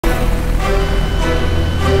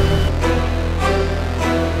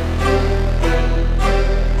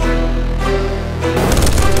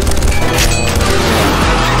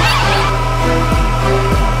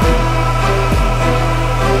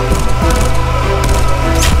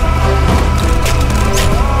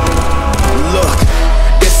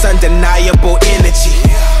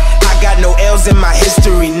flaws in my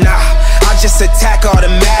history. Nah, I just attack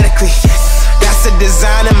automatically. That's the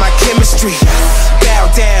design in my chemistry. Bow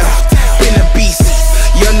down, been a beast.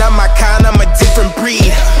 You're not my kind, I'm a different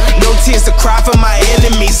breed. No tears to cry for my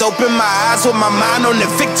enemies. Open my eyes with my mind on the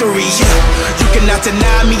victory. You cannot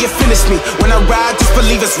deny me or finish me. When I ride, just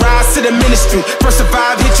believe it's rise to the ministry. First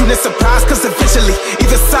survive, hit you, then surprise, cause eventually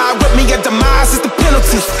either side with me or demise is the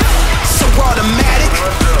penalty. So automatic,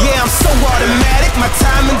 yeah, I'm so automatic. My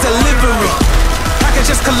time and delivery, I can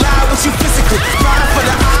just collide with you physically. Ride for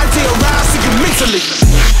the ideal, rise to you mentally.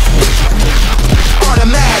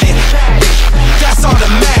 Automatic, that's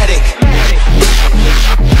automatic.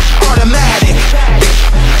 Automatic,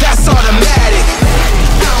 that's automatic.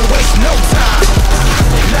 I don't waste no time.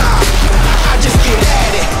 Nah, I just get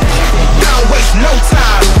at it. I don't waste no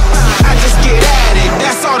time. I just get at it.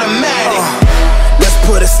 That's automatic. Let's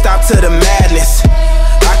put a stop to the madness.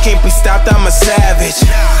 I can't be stopped, I'm a savage.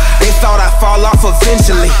 They thought I'd fall off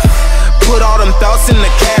eventually. Put all them thoughts in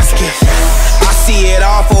the casket. I see it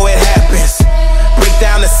all before it happens. Break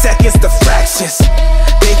down the seconds to fractions.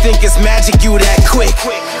 They think it's magic, you that quick.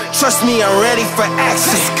 Trust me, I'm ready for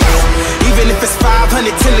action. Even if it's 510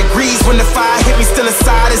 degrees, when the fire hit me still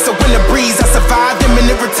inside, it's a winter breeze. I survived them in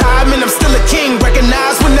the retirement, I'm still a king.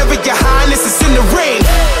 Recognize whenever your highness is in